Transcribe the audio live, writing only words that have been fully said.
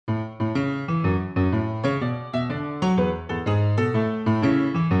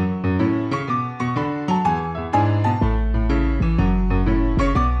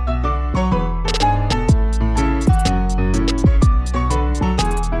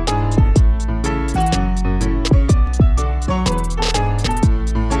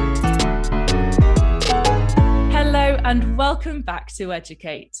Welcome back to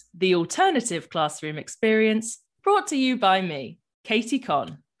Educate, the alternative classroom experience brought to you by me, Katie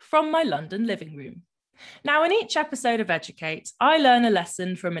Conn, from my London living room. Now, in each episode of Educate, I learn a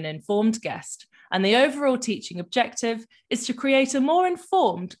lesson from an informed guest, and the overall teaching objective is to create a more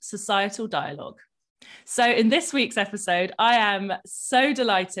informed societal dialogue. So in this week's episode, I am so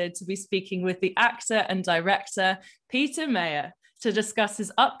delighted to be speaking with the actor and director, Peter Mayer, to discuss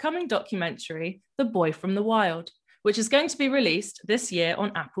his upcoming documentary, The Boy from the Wild, which is going to be released this year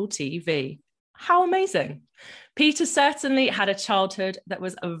on Apple TV. How amazing. Peter certainly had a childhood that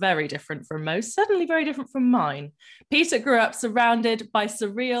was very different from most, certainly very different from mine. Peter grew up surrounded by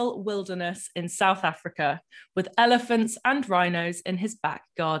surreal wilderness in South Africa, with elephants and rhinos in his back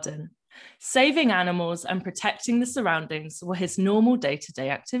garden. Saving animals and protecting the surroundings were his normal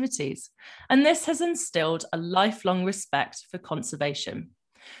day-to-day activities, and this has instilled a lifelong respect for conservation.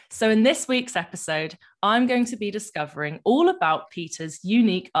 So in this week's episode, I'm going to be discovering all about Peter's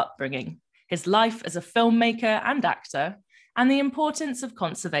unique upbringing, his life as a filmmaker and actor, and the importance of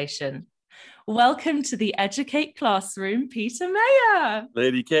conservation. Welcome to the Educate Classroom, Peter Mayer.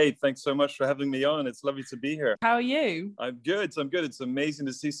 Lady Kate, thanks so much for having me on. It's lovely to be here. How are you? I'm good. It's amazing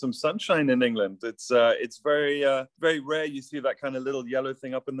to see some sunshine in England. It's very rare you see that kind of little yellow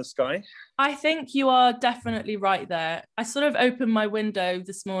thing up in the sky. I think you are definitely right there. I sort of opened my window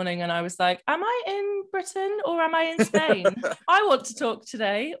this morning and I was like, am I in Britain or am I in Spain? I want to talk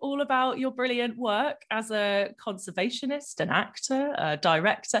today all about your brilliant work as a conservationist, an actor, a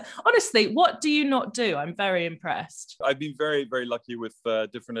director. Honestly, what do you not do? I'm very impressed. I've been very, very lucky with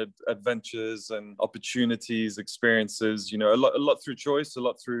different adventures and opportunities, experiences, a lot through choice, a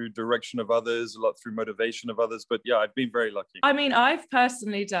lot through direction of others, a lot through motivation of others. But yeah, I've been very lucky. I mean, I've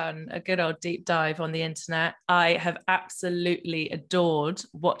personally done a good old deep dive on the internet. I have absolutely adored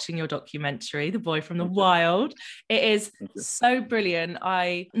watching your documentary, The Boy from the Wild. It is so brilliant.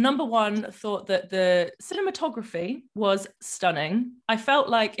 I, number one, thought that the cinematography was stunning. I felt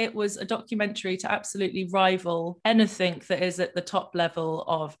like it was a documentary to absolutely rival anything that is at the top level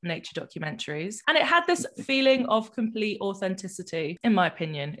of nature documentaries. And it had this feeling of complete authenticity, in my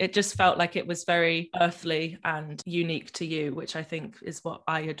opinion. It just felt like it was very earthly and unique to you, which I think is what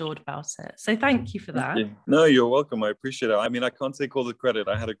I adored about it. So thank you for that. No, you're welcome. I appreciate it. I mean, I can't take all the credit.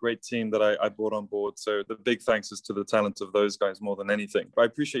 I had a great team that I brought on board. So the big thanks is to the talent of those guys more than anything. But I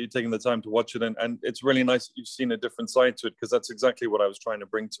appreciate you taking the time to watch it. And it's really nice that you've seen a different side to it, because that's exactly what I was trying to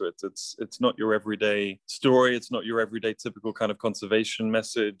bring to it. It's not your everyday story. It's not your everyday typical kind of conservation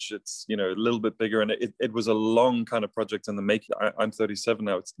message. It's, a little bit bigger. And it was a long kind of project in the making. I'm 37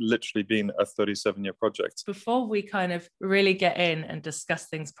 now. It's literally been a 37-year project. Before we kind of really get in and discuss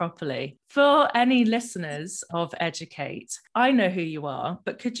things properly, for any listeners of Educate, I know who you are,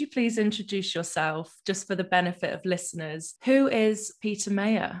 but could you please introduce yourself just for the benefit of listeners? Who is Peter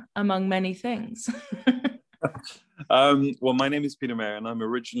Mayer, among many things? Well, my name is Peter Mayer, and I'm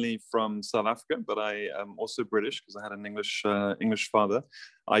originally from South Africa, but I am also British because I had an English father.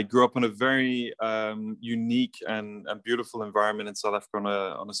 I grew up in a very unique and beautiful environment in South Africa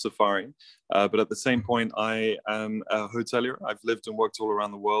on a safari. But at the same point, I am a hotelier. I've lived and worked all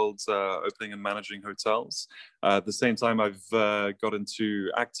around the world, opening and managing hotels. At the same time, I've got into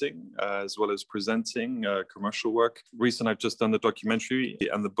acting as well as presenting commercial work. Recently, I've just done the documentary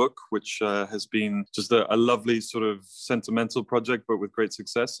and the book, which has been just a lovely sort of sentimental project, but with great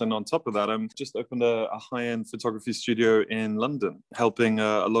success. And on top of that, I'm just opened a high-end photography studio in London, helping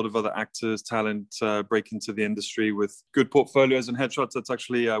a lot of other actors, talent break into the industry with good portfolios and headshots. That's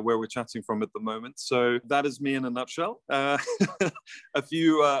actually where we're chatting from at the moment. So that is me in a nutshell. A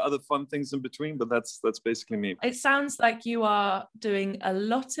few other fun things in between, but that's basically me. It sounds like you are doing a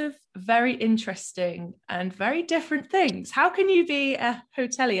lot of very interesting and very different things. How can you be a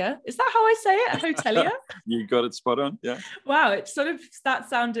hotelier? Is that how I say it? A hotelier? You got it spot on. Yeah. Wow. That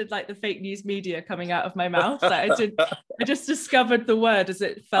sounded like the fake news media coming out of my mouth. I just discovered the word as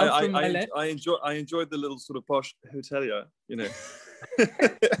it fell from my lips. I enjoyed the little sort of posh hotelier,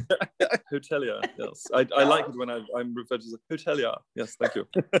 Hotelier, yes. I like it when I'm referred to as a hotelier. Yes, thank you.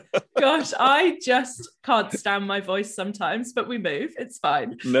 Gosh, I just can't stand my voice sometimes, but we move. It's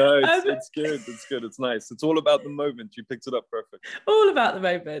fine. No, it's good. It's good. It's nice. It's all about the moment. You picked it up perfect. All about the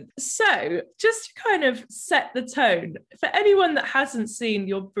moment. So just to kind of set the tone, for anyone that hasn't seen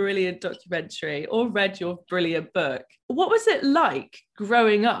your brilliant documentary or read your brilliant book, what was it like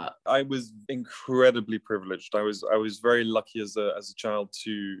growing up? I was incredibly privileged. I was very lucky as a child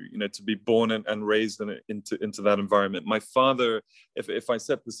to be born and raised into that environment. My father, if I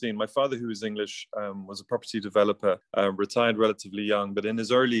set the scene, my father, who was English, was a property developer, retired relatively young, but in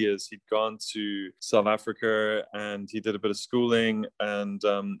his early years, he'd gone to South Africa and he did a bit of schooling and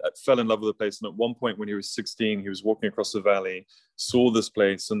fell in love with the place. And at one point when he was 16, he was walking across the valley, saw this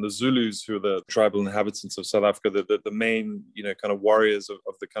place, and the Zulus, who are the tribal inhabitants of South Africa, the main, kind of warriors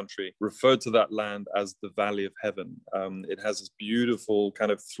of the country, referred to that land as the Valley of Heaven. It has this beautiful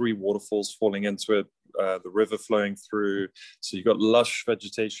kind of 3 waterfalls falling into it, the river flowing through. So you've got lush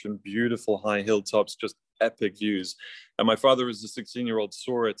vegetation, beautiful high hilltops, just epic views. And my father, as a 16-year-old,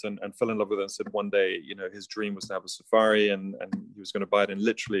 saw it and fell in love with it and said one day, his dream was to have a safari and he was going to buy it. And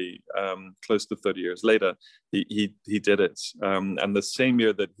literally close to 30 years later, he did it. And the same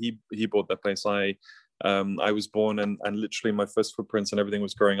year that he bought that place, I was born and literally my first footprints and everything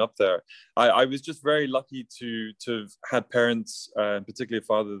was growing up there. I was just very lucky to have had parents, particularly a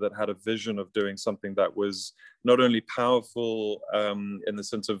father that had a vision of doing something that was not only powerful in the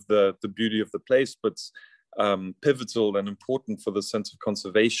sense of the beauty of the place, but pivotal and important for the sense of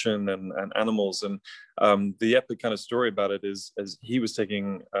conservation and animals. And the epic kind of story about it is as he was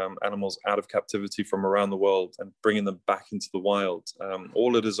taking animals out of captivity from around the world and bringing them back into the wild,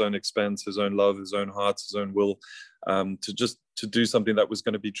 all at his own expense, his own love, his own heart, his own will, to do something that was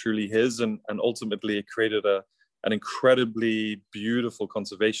going to be truly his. And ultimately it created an incredibly beautiful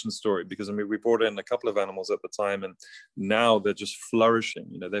conservation story, because we brought in a couple of animals at the time and now they're just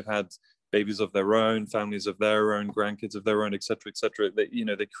flourishing. They've had babies of their own, families of their own, grandkids of their own, et cetera, et cetera.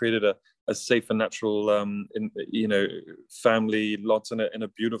 They created a safe and natural, family lots in a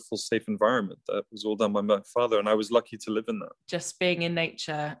beautiful, safe environment. That was all done by my father, and I was lucky to live in that. Just being in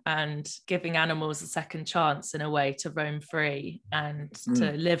nature and giving animals a second chance in a way to roam free and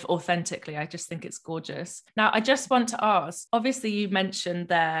to live authentically. I just think it's gorgeous. Now, I just want to ask, obviously you mentioned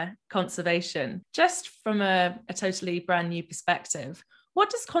their conservation, just from a totally brand new perspective. What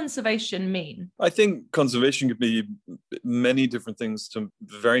does conservation mean? I think conservation could be many different things to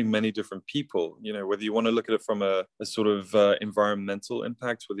very many different people. Whether you want to look at it from a sort of environmental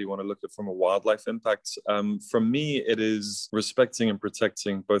impact, whether you want to look at it from a wildlife impact. For me, it is respecting and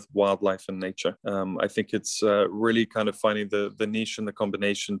protecting both wildlife and nature. I think it's really kind of finding the niche and the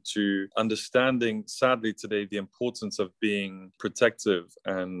combination to understanding, sadly today, the importance of being protective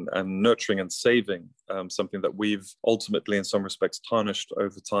and nurturing and saving something that we've ultimately, in some respects, tarnished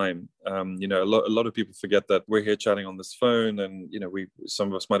over time. A lot of people forget that we're here chatting on this phone, and some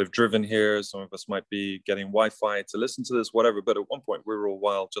of us might have driven here, some of us might be getting Wi-Fi to listen to this, whatever. But at one point, we were all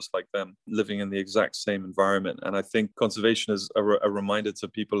wild, just like them, living in the exact same environment. And I think conservation is a reminder to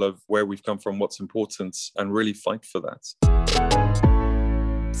people of where we've come from, what's important, and really fight for that.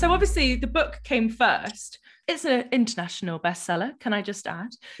 So obviously the book came first. It's an international bestseller, can I just add?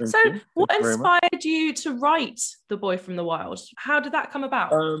 What inspired you to write The Boy from the Wild? How did that come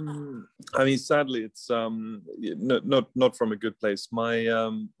about? Sadly, it's not from a good place.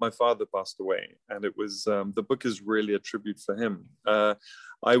 My father passed away, and it was the book is really a tribute for him.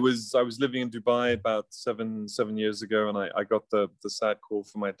 I was living in Dubai about seven years ago, and I got the sad call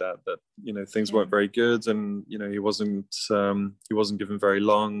from my dad that things weren't very good, and he wasn't given very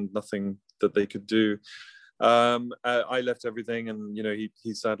long, nothing that they could do. I left everything, and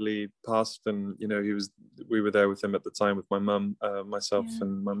he sadly passed, and we were there with him at the time with my mum, myself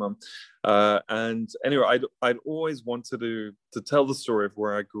and my mum, and anyway, I'd always wanted to tell the story of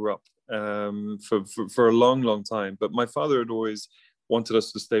where I grew up for a long time, but my father had always wanted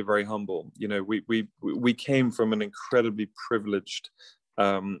us to stay very humble. We came from an incredibly privileged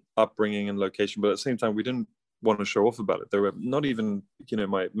upbringing and location, but at the same time we didn't want to show off about it. There were not even,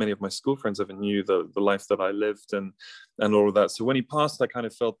 many of my school friends ever knew the life that I lived and all of that. So when he passed, I kind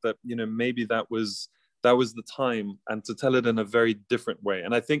of felt that, maybe that was the time, and to tell it in a very different way.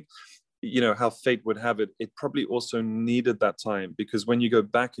 And I think, how fate would have it, it probably also needed that time, because when you go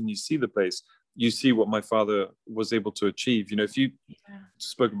back and you see the place, you see what my father was able to achieve. If you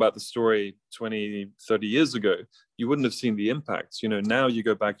spoke about the story 20, 30 years ago, you wouldn't have seen the impact. Now you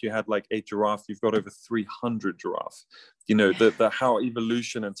go back, you had like 8 giraffe, you've got over 300 giraffe. The how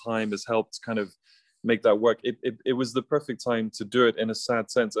evolution and time has helped kind of make that work. It was the perfect time to do it, in a sad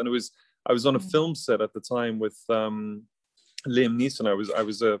sense. And I was on a film set at the time with Liam Neeson. I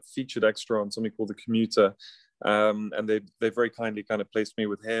was a featured extra on something called The Commuter. And they very kindly kind of placed me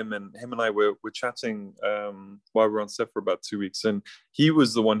with him, and I were chatting while we were on set for about 2 weeks, and he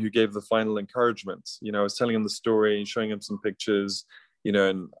was the one who gave the final encouragement. I was telling him the story, showing him some pictures,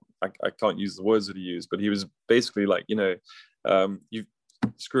 and I can't use the words that he used, but he was basically like,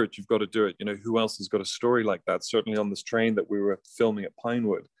 screw it, you've got to do it. Who else has got a story like that? Certainly on this train that we were filming at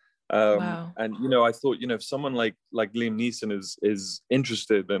Pinewood. Wow. And I thought, if someone like Liam Neeson is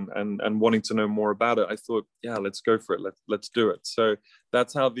interested and wanting to know more about it, I thought, yeah, let's go for it. Let's do it. So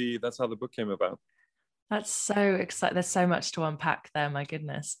that's how the book came about. That's so exciting. There's so much to unpack there, my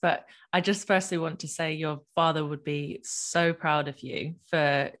goodness. But I just firstly want to say your father would be so proud of you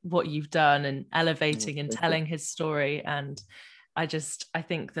for what you've done and elevating and telling his story. And I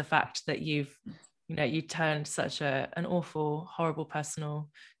think the fact that you turned such an awful, horrible personal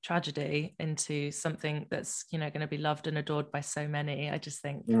tragedy into something that's, going to be loved and adored by so many. I just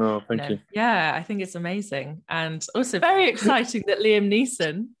think, thank you. Yeah, I think it's amazing. And also very exciting that Liam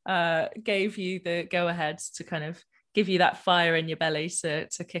Neeson gave you the go ahead to kind of give you that fire in your belly to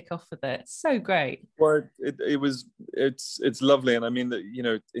kick off with it. So great. Well, it's lovely. And I mean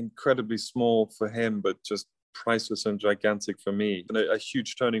that, incredibly small for him, but just priceless and gigantic for me, and a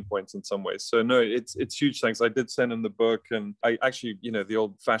huge turning point in some ways. So no, it's huge thanks. I did send him the book, and I actually, the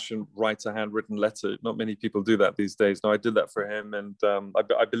old-fashioned writer handwritten letter. Not many people do that these days. No, I did that for him, and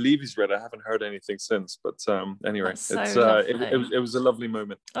I believe he's read it. I haven't heard anything since, but anyway, it was a lovely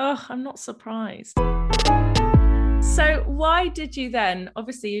moment. Oh, I'm not surprised. So why did you then,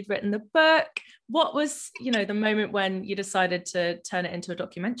 obviously you'd written the book, what was, the moment when you decided to turn it into a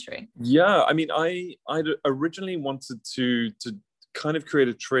documentary? Yeah, I mean, I originally wanted to kind of create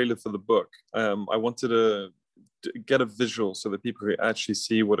a trailer for the book. I wanted to get a visual so that people could actually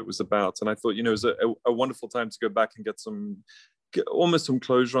see what it was about. And I thought, it was a wonderful time to go back and get almost some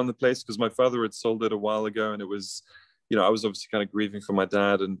closure on the place, because my father had sold it a while ago, and it was, I was obviously kind of grieving for my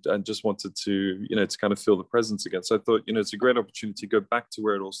dad and just wanted to, to kind of feel the presence again. So I thought, it's a great opportunity to go back to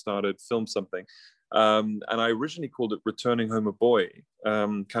where it all started, film something. And I originally called it Returning Home a Boy,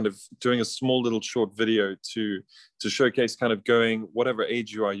 kind of doing a small little short video to showcase kind of going, whatever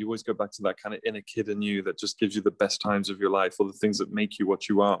age you are, you always go back to that kind of inner kid in you that just gives you the best times of your life, or the things that make you what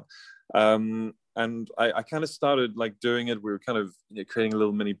you are. And I kind of started like doing it. We were kind of creating a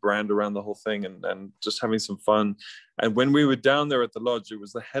little mini brand around the whole thing, and just having some fun. And when we were down there at the lodge, it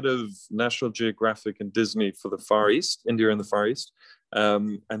was the head of National Geographic and Disney for the Far East, India and the Far East.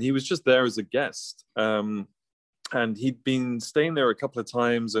 And he was just there as a guest. And he'd been staying there a couple of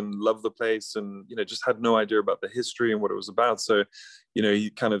times and loved the place, and just had no idea about the history and what it was about. So he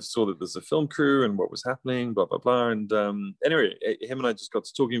kind of saw that there's a film crew and what was happening, blah blah blah. And anyway, him and I just got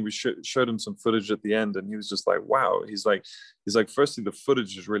to talking. We showed him some footage at the end, and he was just like, wow. He's like firstly, the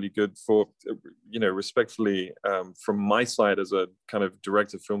footage is really good. For respectfully, from my side as a kind of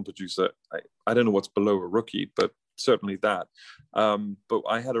director, film producer, I don't know what's below a rookie, but certainly that. But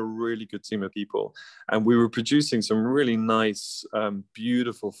I had a really good team of people, and we were producing some really nice,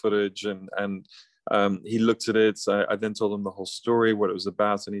 beautiful footage. And he looked at it. So I then told him the whole story, what it was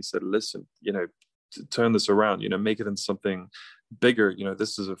about, and he said, "Listen, turn this around. Make it into something bigger.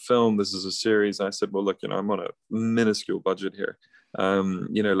 This is a film. This is a series." And I said, "Well, look, I'm on a minuscule budget here.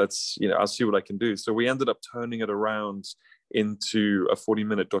 Let's, I'll see what I can do." So we ended up turning it around into a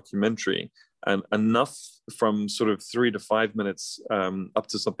 40-minute documentary, and enough from sort of 3 to 5 minutes up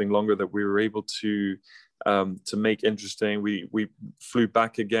to something longer that we were able to make interesting. We flew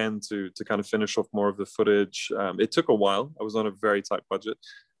back again to kind of finish off more of the footage. It took a while. I was on a very tight budget.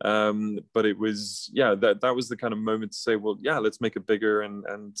 But it was, that was the kind of moment to say, well, yeah, let's make it bigger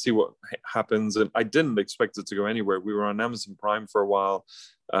and see what happens. And I didn't expect it to go anywhere. We were on Amazon Prime for a while,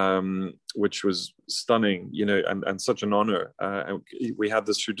 which was stunning, and such an honor. And we had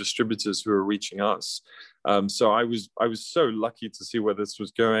this through distributors who were reaching us. So I was so lucky to see where this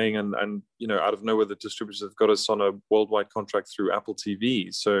was going, and out of nowhere, the distributors have got us on a worldwide contract through Apple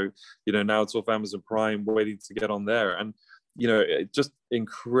TV. So now it's off Amazon Prime, waiting to get on there. And just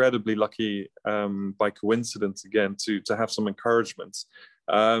incredibly lucky, by coincidence again, to have some encouragement.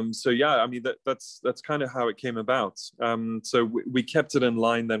 So yeah, I mean that's kind of how it came about. So we kept it in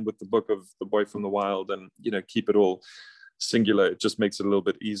line then with the book of The Boy from the Wild, and keep it all singular. It just makes it a little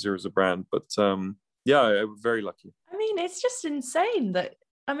bit easier as a brand. But yeah, very lucky. I mean, it's just insane that.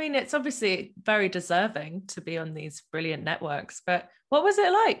 I mean, it's obviously very deserving to be on these brilliant networks, but what was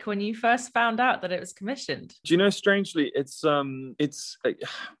it like when you first found out that it was commissioned? Do you know, strangely, it's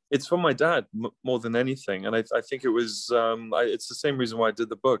for my dad more than anything. And I think it was, it's the same reason why I did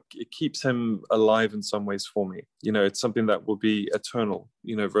the book. It keeps him alive in some ways for me. It's something that will be eternal,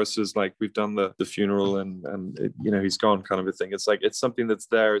 versus like we've done the funeral and it, he's gone kind of a thing. It's like, it's something that's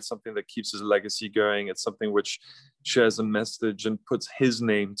there. It's something that keeps his legacy going. It's something which shares a message and puts his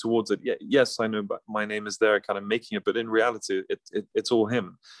name towards it. Yes, I know, but my name is there kind of making it, but in reality, it's all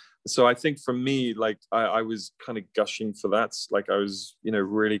him. So I think for me, like I was kind of gushing for that. Like I was,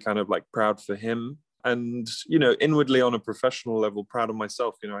 really kind of like proud for him. and, you know, inwardly on a professional level, proud of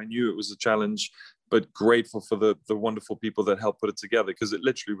myself. You know, I knew it was a challenge, but grateful for the wonderful people that helped put it together, because it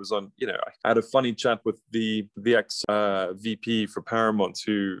literally was on, you know, I had a funny chat with the ex VP for Paramount,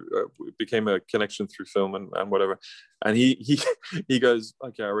 who became a connection through film and whatever. And he goes,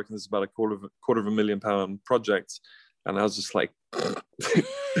 okay, I reckon this is about a quarter of £250,000 project. And I was just like,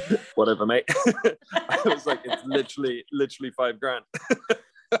 whatever, mate. I was like, it's literally $5,000.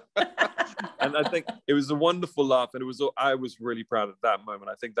 And I think it was a wonderful laugh, and I was really proud at that moment.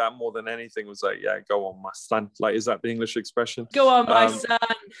 I think that more than anything was like, yeah, go on, my son. Like, is that the English expression? Go on, my son.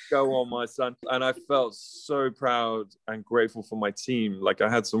 Go on, my son. And I felt so proud and grateful for my team. Like, I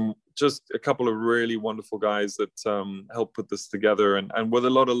had just a couple of really wonderful guys that helped put this together, and with a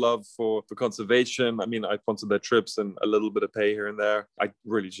lot of love for conservation. I mean, I sponsored their trips and a little bit of pay here and there. I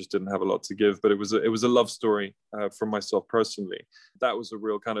really just didn't have a lot to give, but it was a love story for myself personally. That was a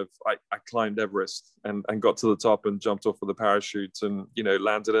real kind of, I climbed Everest and got to the top and jumped off with a parachute and, you know,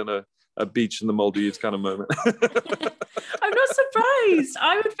 landed in a beach in the Maldives kind of moment. I'm not surprised.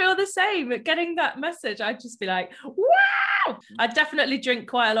 I would feel the same at getting that message. I'd just be like, wow. I'd definitely drink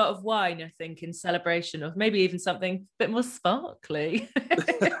quite a lot of wine, I think, in celebration of maybe even something a bit more sparkly.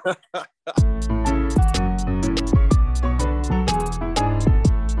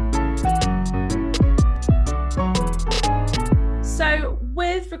 So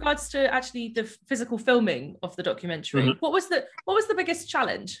with regards to actually the physical filming of the documentary, what was the biggest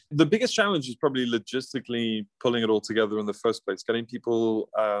challenge? The biggest challenge is probably logistically pulling it all together in the first place, getting people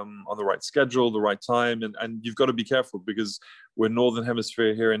on the right schedule, the right time. And you've got to be careful, because we're Northern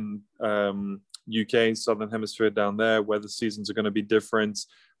Hemisphere here in UK, Southern Hemisphere down there, where the seasons are going to be different.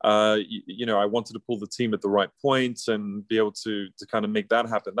 You know, I wanted to pull the team at the right point and be able to kind of make that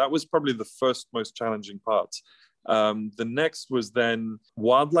happen. That was probably the first most challenging part. The next was then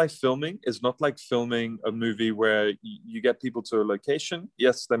wildlife filming is not like filming a movie where you get people to a location.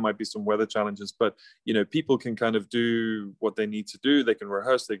 Yes, there might be some weather challenges, but, you know, people can kind of do what they need to do. They can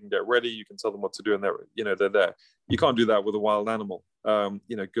rehearse, they can get ready. You can tell them what to do, and they're there. You can't do that with a wild animal.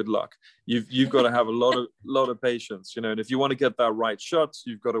 You know, good luck. You've got to have a lot of patience, you know, and if you want to get that right shot,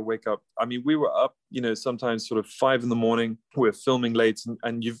 you've got to wake up. I mean, we were up, you know, sometimes sort of 5 a.m. We're filming late,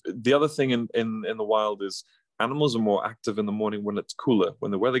 and the other thing in the wild is animals are more active in the morning when it's cooler.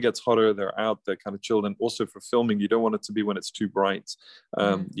 When the weather gets hotter, they're out, they're kind of chilled. And also for filming, you don't want it to be when it's too bright.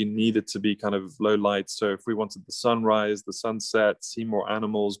 You need it to be kind of low light. So if we wanted the sunrise, the sunset, see more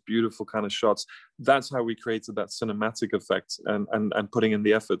animals, beautiful kind of shots, that's how we created that cinematic effect and putting in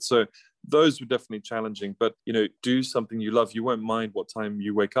the effort. So those were definitely challenging, but, you know, do something you love. You won't mind what time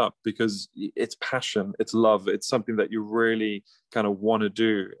you wake up, because it's passion, it's love, it's something that you really kind of want to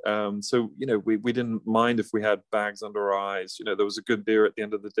do. So, you know, we didn't mind if we had bags under our eyes. You know, there was a good beer at the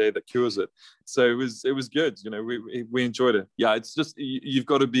end of the day that cures it. So it was good. You know, we enjoyed it. Yeah, it's just you've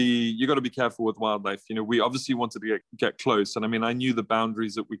got to be careful with wildlife. You know, we obviously wanted to get close, and I mean, I knew the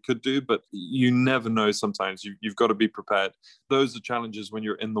boundaries that we could do, but you never know. Sometimes you've got to be prepared. Those are challenges when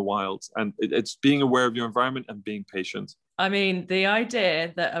you're in the wild, and it's being aware of your environment and being patient. I mean, the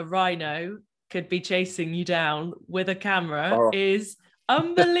idea that a rhino could be chasing you down with a camera is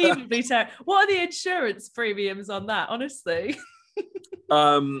unbelievably terrible. What are the insurance premiums on that, honestly?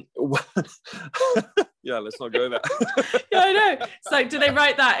 Yeah, let's not go there. Yeah, I know. It's like, do they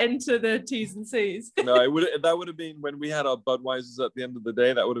write that into the T's and C's? No, that would have been when we had our Budweisers at the end of the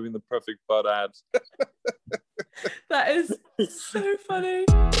day. That would have been the perfect Bud ad. That is so funny.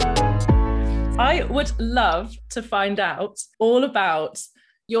 I would love to find out all about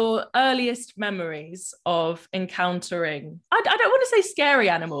your earliest memories of encountering, I don't want to say scary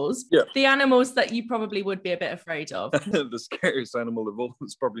animals, the animals that you probably would be a bit afraid of. The scariest animal of all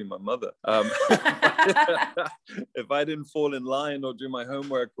was probably my mother. If I didn't fall in line or do my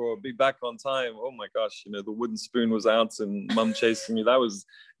homework or be back on time, oh my gosh, you know, the wooden spoon was out and mum chasing me. That was,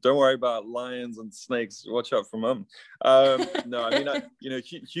 don't worry about lions and snakes. Watch out for mum. No, I mean, you know,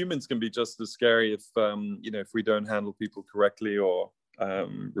 humans can be just as scary if, you know, if we don't handle people correctly or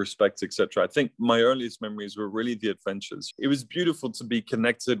respect, etc. I think my earliest memories were really the adventures. It was beautiful to be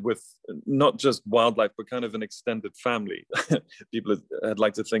connected with not just wildlife, but kind of an extended family. People had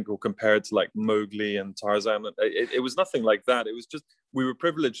like to think or compare it to like Mowgli and Tarzan. It was nothing like that. It was just, we were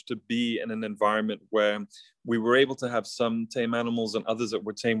privileged to be in an environment where we were able to have some tame animals, and others that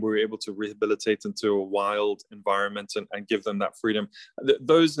were tame, we were able to rehabilitate into a wild environment and give them that freedom.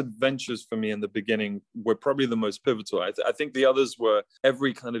 Those adventures for me in the beginning were probably the most pivotal. I think the others were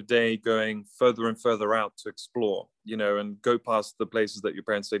every kind of day going further and further out to explore. you know, and go past the places that your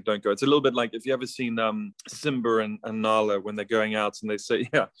parents say don't go. It's a little bit like if you ever seen Simba and Nala when they're going out and they say,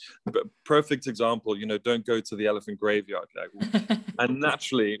 yeah, but perfect example, you know, don't go to the elephant graveyard. Like, and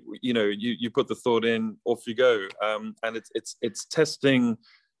naturally, you know, you put the thought in, off you go. And it's testing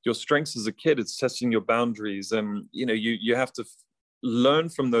your strengths as a kid. It's testing your boundaries. And, you know, you have to learn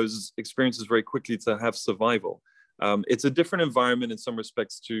from those experiences very quickly to have survival. It's a different environment in some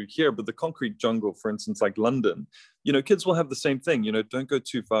respects to here, but the concrete jungle, for instance, like London, you know, kids will have the same thing. You know, don't go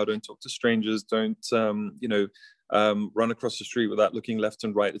too far, don't talk to strangers, don't, you know, run across the street without looking left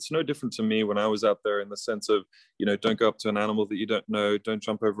and right. It's no different to me when I was out there in the sense of, you know, don't go up to an animal that you don't know, don't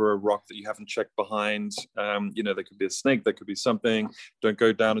jump over a rock that you haven't checked behind. You know, there could be a snake, there could be something. Don't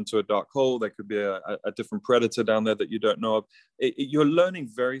go down into a dark hole. There could be a different predator down there that you don't know of. You're learning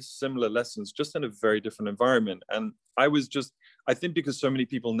very similar lessons, just in a very different environment. And I think because so many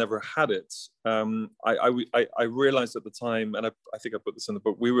people never had it, I realized at the time, and I think I put this in the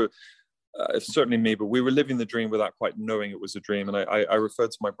book, we were, certainly me, but we were living the dream without quite knowing it was a dream. And I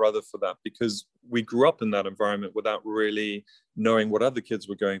referred to my brother for that because we grew up in that environment without really knowing what other kids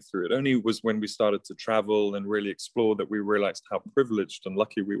were going through. It only was when we started to travel and really explore that we realized how privileged and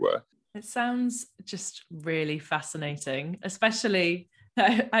lucky we were. It sounds just really fascinating, especially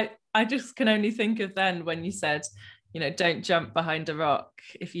I just can only think of then when you said, you know, don't jump behind a rock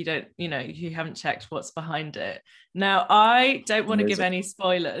if you don't, you know, if you haven't checked what's behind it. Now, I don't want to give any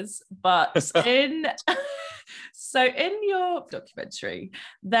spoilers, but in your documentary,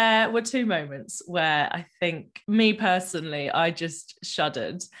 there were two moments where I think, me personally, I just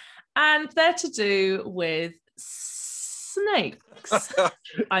shuddered. And they're to do with snakes.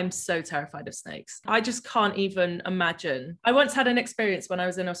 I'm so terrified of snakes. I just can't even imagine. I once had an experience when I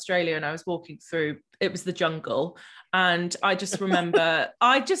was in Australia and I was walking through, it was the jungle. And I just remember,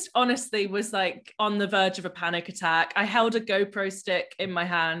 I just honestly was like on the verge of a panic attack. I held a GoPro stick in my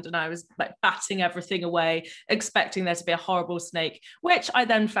hand and I was like batting everything away, expecting there to be a horrible snake, which I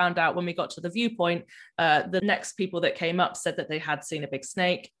then found out when we got to the viewpoint. The next people that came up said that they had seen a big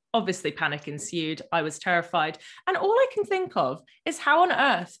snake. Obviously, panic ensued. I was terrified. And all I can think of is how on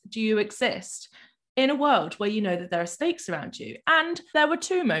earth do you exist in a world where you know that there are snakes around you? And there were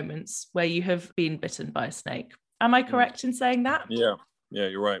two moments where you have been bitten by a snake. Am I correct in saying that? Yeah,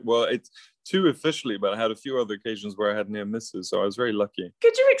 you're right. Well, it's two officially, but I had a few other occasions where I had near misses, so I was very lucky.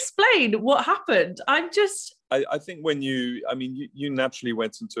 Could you explain what happened? I think when you naturally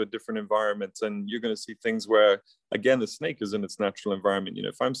went into a different environment and you're going to see things where, again, the snake is in its natural environment. You know,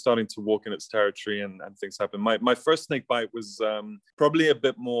 if I'm starting to walk in its territory and things happen, my first snake bite was probably a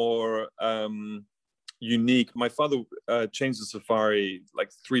bit more unique. My father changed the safari like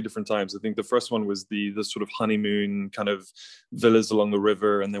 3 different times. I think the first one was the sort of honeymoon kind of villas along the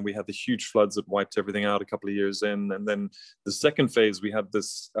river, and then we had the huge floods that wiped everything out a couple of years in. And then the second phase, we had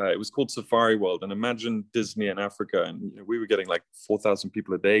this. It was called Safari World, and imagine Disney in Africa, and you know, we were getting like 4,000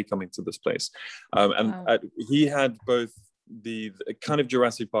 people a day coming to this place. Wow. He had both the kind of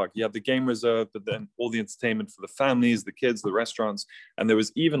Jurassic Park. You have the game reserve, but then all the entertainment for the families, the kids, the restaurants, and there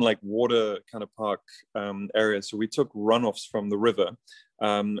was even like water kind of park areas. So we took runoffs from the river,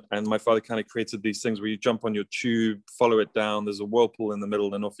 and my father kind of created these things where you jump on your tube, follow it down. There's a whirlpool in the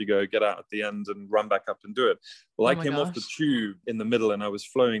middle, and off you go. Get out at the end and run back up and do it. Well, I came off the tube in the middle, and I was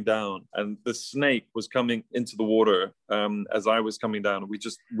flowing down, and the snake was coming into the water as I was coming down.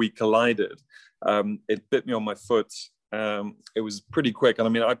 We collided. It bit me on my foot. It was pretty quick. And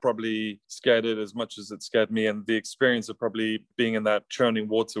I mean, I probably scared it as much as it scared me. And the experience of probably being in that churning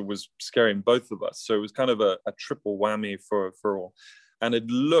water was scaring both of us. So it was kind of a triple whammy for all. And it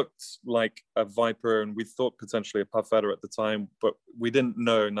looked like a viper, and we thought potentially a puff adder at the time, but we didn't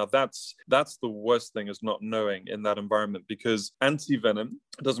know. Now that's the worst thing, is not knowing in that environment, because anti-venom,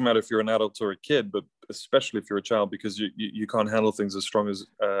 it doesn't matter if you're an adult or a kid, but especially if you're a child, because you can't handle things as strong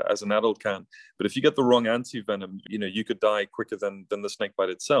as an adult can. But if you get the wrong anti-venom, you know, you could die quicker than the snake bite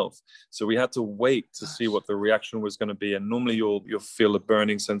itself. So we had to wait to see what the reaction was going to be. And normally you'll feel a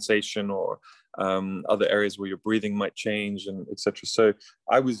burning sensation, or other areas where your breathing might change, and etc. So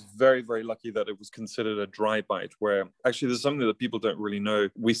I was very, very lucky that it was considered a dry bite, where actually there's something that people don't really know.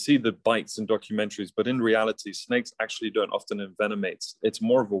 We see the bites in documentaries, but in reality, snakes actually don't often envenomate. It's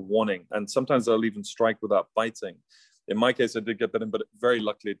more of a warning, and sometimes they'll even strike without biting. In my case, I did get bitten, but very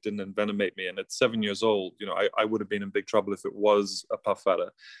luckily it didn't envenomate me. And at 7 years old, you know, I would have been in big trouble if it was a puff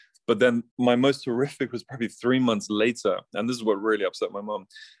adder. But then my most horrific was probably 3 months later. And this is what really upset my mom.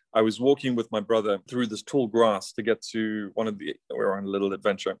 I was walking with my brother through this tall grass to get to we were on a little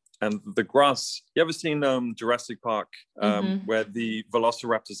adventure. And the grass, you ever seen Jurassic Park, where the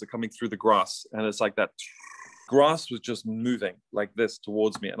velociraptors are coming through the grass, and it's like that grass was just moving like this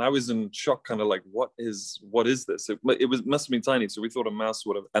towards me, and I was in shock, kind of like, what is this? Must have been tiny, so we thought a mouse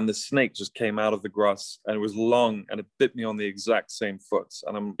would have. And the snake just came out of the grass, and it was long, and it bit me on the exact same foot.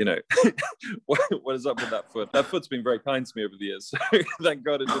 And I'm, what is up with that foot? That foot's been very kind to me over the years. So thank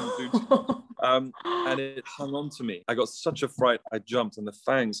God it didn't do too much. And it hung on to me. I got such a fright. I jumped, and the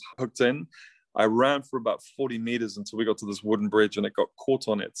fangs hooked in. I ran for about 40 meters until we got to this wooden bridge, and it got caught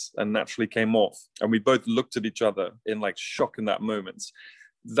on it and naturally came off. And we both looked at each other in like shock in that moment.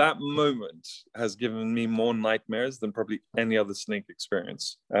 That moment has given me more nightmares than probably any other snake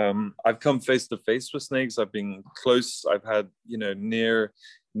experience. I've come face to face with snakes. I've been close. I've had, near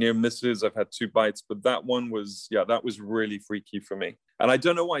misses. I've had 2 bites, but that one was, that was really freaky for me. And I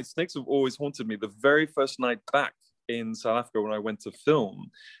don't know why snakes have always haunted me. The very first night back in South Africa, when I went to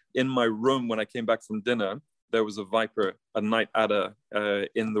film, in my room, when I came back from dinner, there was a viper, a night adder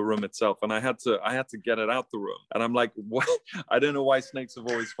in the room itself. And I had to get it out the room. And I'm like, what? I don't know why snakes have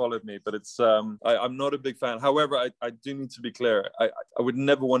always followed me, but it's, I'm not a big fan. However, I do need to be clear. I would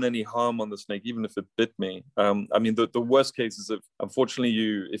never want any harm on the snake, even if it bit me. I mean, the worst case is if,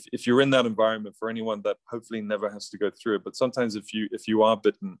 unfortunately, if you're in that environment, for anyone that hopefully never has to go through it, but sometimes if you are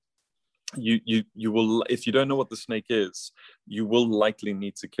bitten, you will, if you don't know what the snake is, you will likely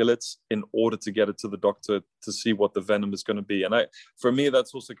need to kill it in order to get it to the doctor to see what the venom is going to be. And for me,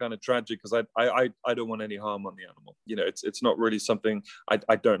 that's also kind of tragic, because I don't want any harm on the animal. It's not really something,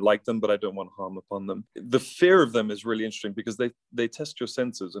 I don't like them, but I don't want harm upon them. The fear of them is really interesting, because they test your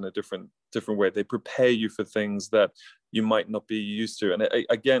senses in a different way. They prepare you for things that you might not be used to. And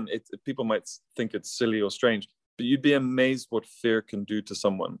again, people might think it's silly or strange, but you'd be amazed what fear can do to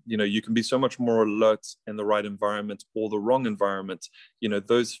someone. You can be so much more alert in the right environment or the wrong environment.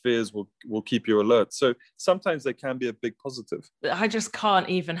 Those fears will keep you alert. So sometimes they can be a big positive. I just can't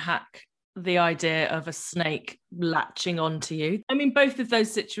even hack the idea of a snake latching onto you. I mean, both of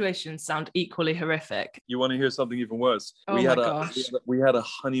those situations sound equally horrific. You want to hear something even worse? Oh my gosh. We had a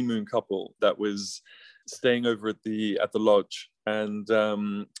honeymoon couple that was staying over at the lodge, and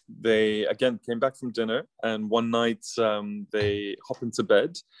they again came back from dinner, and one night they hop into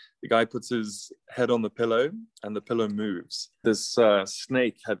bed. The guy puts his head on the pillow, and the pillow moves. This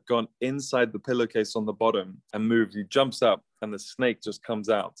snake had gone inside the pillowcase on the bottom and moved. He jumps up, and the snake just comes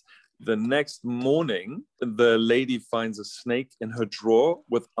out. The next morning, the lady finds a snake in her drawer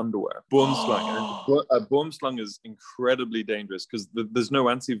with underwear. Boomslang. And a boomslang is incredibly dangerous, because there's no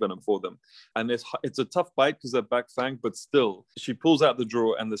anti-venom for them. And it's a tough bite because they're back fanged, but still, she pulls out the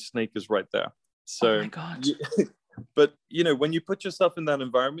drawer and the snake is right there. So, oh my God. But, when you put yourself in that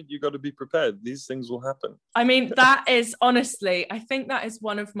environment, you got to be prepared. These things will happen. I mean, that is honestly, I think that is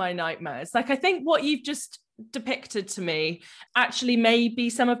one of my nightmares. Like, I think what you've just depicted to me actually may be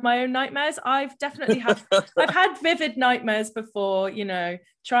some of my own nightmares. I've definitely I've had vivid nightmares before,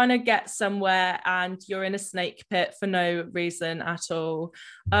 trying to get somewhere and you're in a snake pit for no reason at all.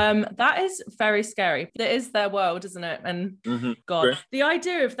 That is very scary. It is their world, isn't it? And God, great. The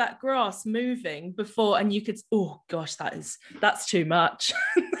idea of that grass moving before, and you could, oh gosh, that's too much.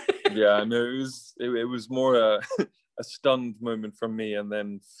 Yeah, no, it was more a stunned moment from me, and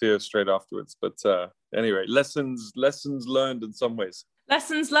then fear straight afterwards. But anyway, lessons learned in some ways.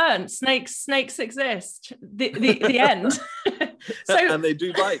 Lessons learned. Snakes exist. The end. So, and they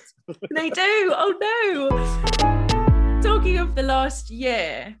do bite. They do. Oh no. Talking of the last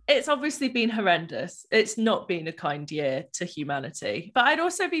year, it's obviously been horrendous. It's not been a kind year to humanity. But I'd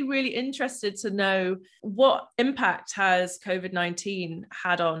also be really interested to know, what impact has COVID-19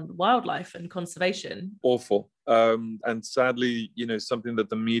 had on wildlife and conservation? Awful. And sadly, something that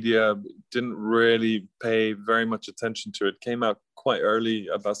the media didn't really pay very much attention to. It came out quite early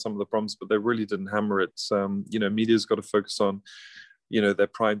about some of the problems, but they really didn't hammer it. Media's got to focus on their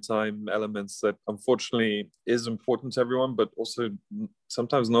prime time elements that unfortunately is important to everyone, but also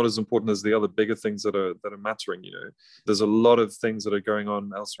sometimes not as important as the other bigger things that are mattering. There's a lot of things that are going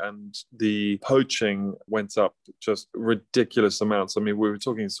on elsewhere, and the poaching went up just ridiculous amounts. I mean, we were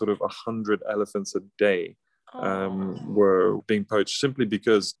talking sort of 100 elephants a day were being poached, simply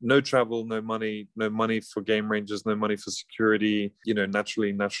because no travel, no money for game rangers, no money for security.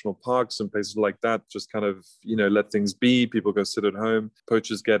 Naturally, national parks and places like that just kind of let things be. People go sit at home,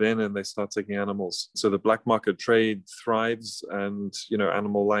 poachers get in and they start taking animals. So the black market trade thrives, and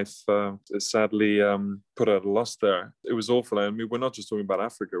animal life is sadly put at a loss there. It was awful. I mean, we're not just talking about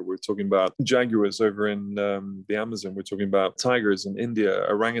Africa. We're talking about jaguars over in the Amazon. We're talking about tigers in India,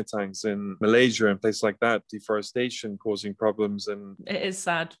 orangutans in Malaysia, and places like that. Deforestation causing problems. And it is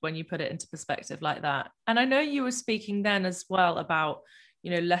sad when you put it into perspective like that. And I know you were speaking then as well about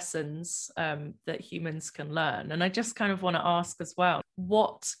lessons that humans can learn. And I just kind of want to ask as well,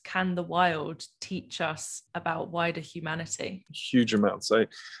 what can the wild teach us about wider humanity? Huge amounts.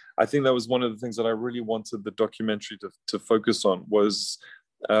 I think that was one of the things that I really wanted the documentary to focus on, was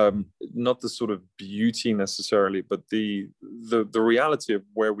not the sort of beauty necessarily, but the reality of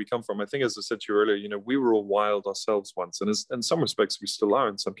where we come from. I think, as I said to you earlier, we were all wild ourselves once, and in some respects we still are.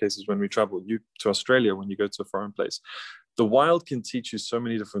 In some cases, when we travel to Australia, when you go to a foreign place, the wild can teach you so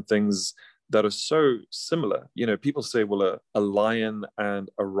many different things that are so similar. People say, well, a lion and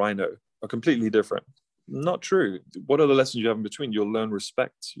a rhino are completely different. Not true. What are the lessons you have in between? You'll learn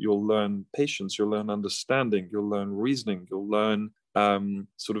respect, you'll learn patience, you'll learn understanding, you'll learn reasoning, you'll learn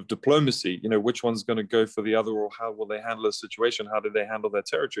sort of diplomacy, which one's going to go for the other, or how will they handle a situation, how do they handle their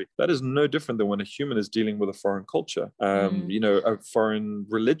territory. That is no different than when a human is dealing with a foreign culture, a foreign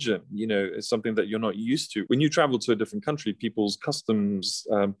religion, it's something that you're not used to. When you travel to a different country, people's customs,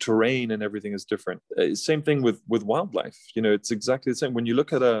 terrain and everything is different. Same thing with wildlife. It's exactly the same. When you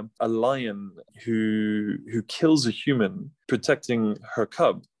look at a lion who kills a human protecting her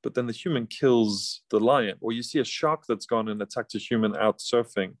cub, but then the human kills the lion, or you see a shark that's gone and attacked a human out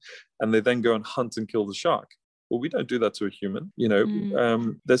surfing, and they then go and hunt and kill the shark. Well, we don't do that to a human.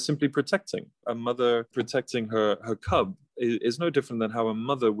 They're simply protecting. A mother protecting her cub is no different than how a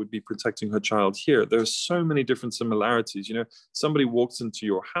mother would be protecting her child here. There are so many different similarities. Somebody walks into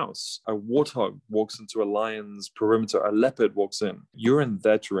your house, a warthog walks into a lion's perimeter, a leopard walks in, you're in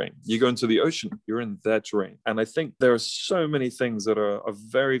their terrain. You go into the ocean, you're in their terrain. And I think there are so many things that are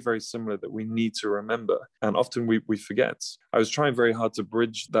very, very similar that we need to remember. And often we forget. I was trying very hard to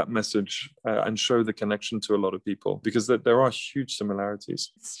bridge that message and show the connection to a lot of people, because there are huge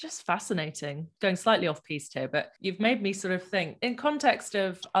similarities. It's just fascinating. Going slightly off piste here, but you've made me sort of think, in context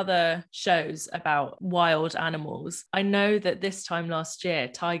of other shows about wild animals, I know that this time last year,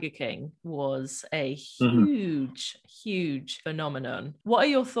 Tiger King was a huge phenomenon. What are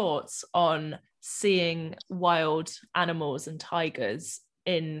your thoughts on seeing wild animals and tigers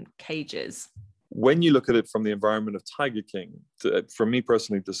in cages? When you look at it from the environment of Tiger King, for me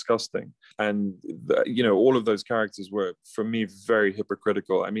personally, disgusting. And, all of those characters were, for me, very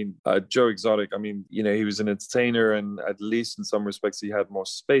hypocritical. I mean, Joe Exotic, he was an entertainer, and at least in some respects, he had more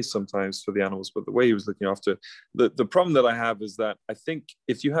space sometimes for the animals, but the way he was looking after, the problem that I have is that I think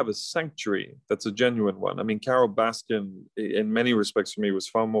if you have a sanctuary, that's a genuine one. I mean, Carole Baskin, in many respects for me, was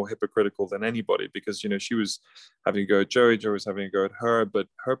far more hypocritical than anybody, because, she was having a go at Joey was having a go at her, but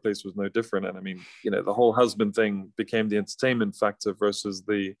her place was no different. And I mean, the whole husband thing became the entertainment factor, versus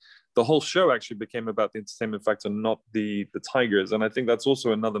the whole show actually became about the entertainment factor, not the tigers. And I think that's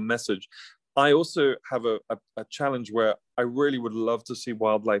also another message. I also have a challenge where I really would love to see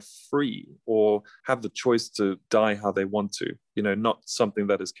wildlife free, or have the choice to die how they want to, not something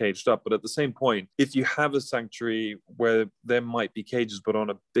that is caged up. But at the same point, if you have a sanctuary where there might be cages, but on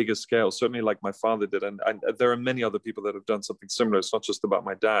a bigger scale, certainly like my father did, and there are many other people that have done something similar. It's not just about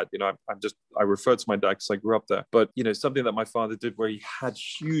my dad. I refer to my dad because I grew up there. But, something that my father did, where he had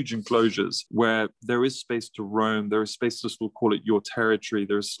huge enclosures where there is space to roam, there is space to still call it your territory,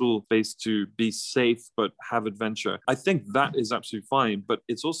 there's still space to be safe but have adventure. I think that is absolutely fine, but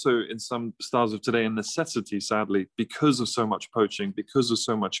it's also, in some styles of today, a necessity, sadly, because of so much poaching, because of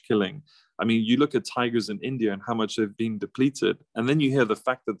so much killing. I mean, you look at tigers in India and how much they've been depleted, and then you hear the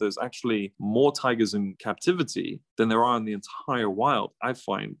fact that there's actually more tigers in captivity than there are in the entire wild. I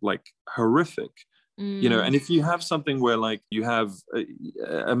find horrific. And if you have something where you have,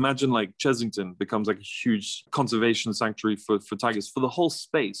 imagine Chesington becomes a huge conservation sanctuary for tigers for the whole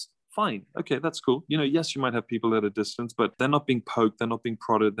space. Fine. Okay, that's cool. Yes, you might have people at a distance, but they're not being poked, they're not being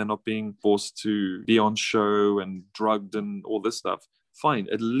prodded, they're not being forced to be on show and drugged and all this stuff. Fine,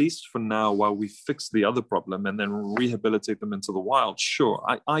 at least for now, while we fix the other problem and then rehabilitate them into the wild. Sure,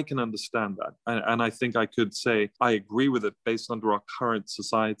 I can understand that. And I think I could say I agree with it based under our current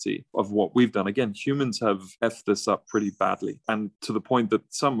society of what we've done. Again, humans have effed this up pretty badly, and to the point that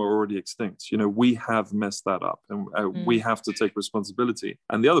some are already extinct. We have messed that up, and we have to take responsibility.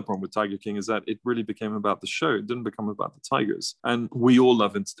 And the other problem with Tiger King is that it really became about the show. It didn't become about the tigers. And we all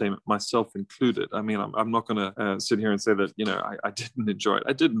love entertainment, myself included. I mean, I'm not going to sit here and say that, I didn't enjoy it.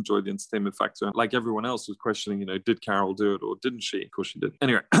 I did enjoy the entertainment factor. Like everyone else was questioning, did Carole do it or didn't she? Of course she did.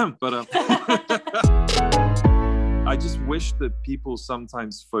 Anyway, but I just wish that people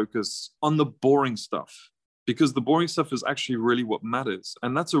sometimes focus on the boring stuff. because the boring stuff is actually really what matters.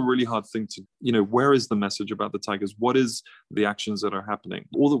 And that's a really hard thing to, where is the message about the tigers? What is the actions that are happening?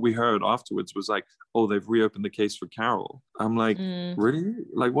 All that we heard afterwards was like, oh, they've reopened the case for Carol. I'm like, really?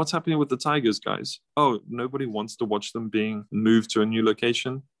 Like, what's happening with the tigers, guys? Oh, nobody wants to watch them being moved to a new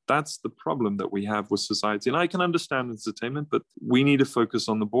location. That's the problem that we have with society. And I can understand entertainment, but we need to focus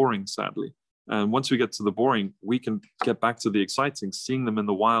on the boring, sadly. And once we get to the boring, we can get back to the exciting, seeing them in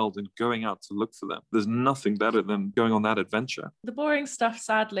the wild and going out to look for them. There's nothing better than going on that adventure. The boring stuff,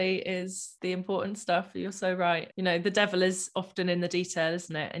 sadly, is the important stuff. You're so right. The devil is often in the detail,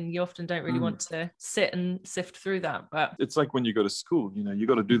 isn't it? And you often don't really want to sit and sift through that. But it's like when you go to school, you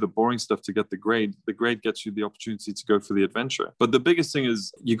got to do the boring stuff to get the grade. The grade gets you the opportunity to go for the adventure. But the biggest thing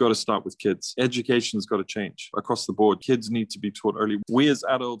is you got to start with kids. Education's got to change across the board. Kids need to be taught early. We as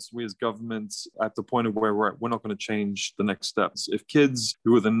adults, we as governments, at the point of where we're at, we're not going to change the next steps. If kids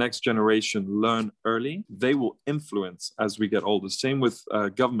who are the next generation learn early, they will influence as we get older. Same with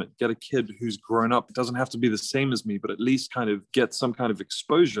government. Get a kid who's grown up. It doesn't have to be the same as me, but at least kind of get some kind of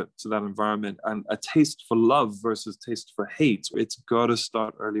exposure to that environment and a taste for love versus taste for hate. It's got to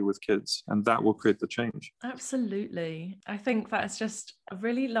start early with kids, and that will create the change. Absolutely. I think that's just a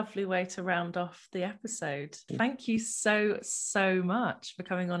really lovely way to round off the episode. Thank you so much for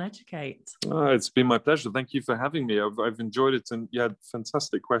coming on Educate. It's been my pleasure. Thank you for having me. I've enjoyed it, and you had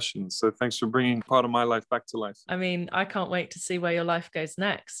fantastic questions. So thanks for bringing part of my life back to life. I mean, I can't wait to see where your life goes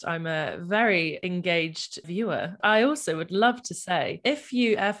next. I'm a very engaged viewer. I also would love to say, if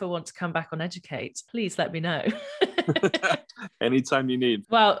you ever want to come back on Educate, please let me know. Anytime you need.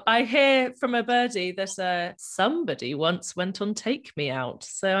 Well, I hear from a birdie that somebody once went on Take Me Out.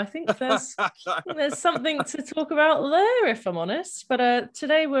 So I think there's something to talk about there, if I'm honest. But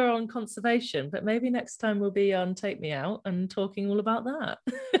today we're on conservation, but maybe next time we'll be on Take Me Out and talking all about that.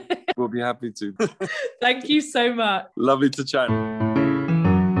 We'll be happy to. Thank you so much. Lovely to chat.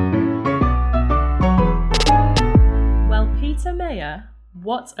 Well, Peter Mayer,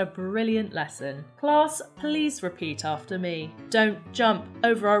 what a brilliant lesson. Class, please repeat after me. Don't jump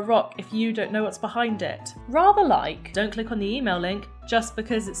over a rock if you don't know what's behind it. Rather like, don't click on the email link just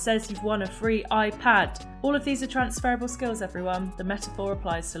because it says you've won a free iPad. All of these are transferable skills, everyone. The metaphor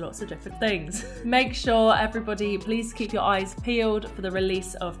applies to lots of different things. Make sure, everybody, please keep your eyes peeled for the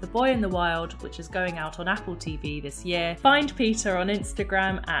release of The Boy in the Wild, which is going out on Apple TV this year. Find Peter on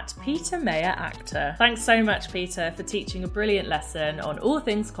Instagram at Peter Mayer Actor. Thanks so much, Peter, for teaching a brilliant lesson on all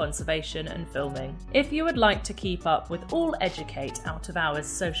things conservation and filming. If you would like to keep up with all Educate Out of Hours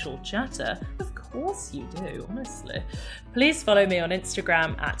social chatter, of course you do, honestly, please follow me on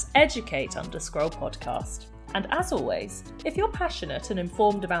Instagram at educate_podcast. And as always, if you're passionate and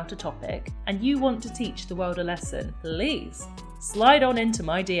informed about a topic and you want to teach the world a lesson, please slide on into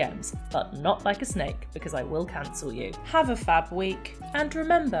my DMs, but not like a snake, because I will cancel you. Have a fab week, and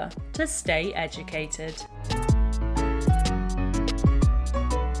remember to stay educated.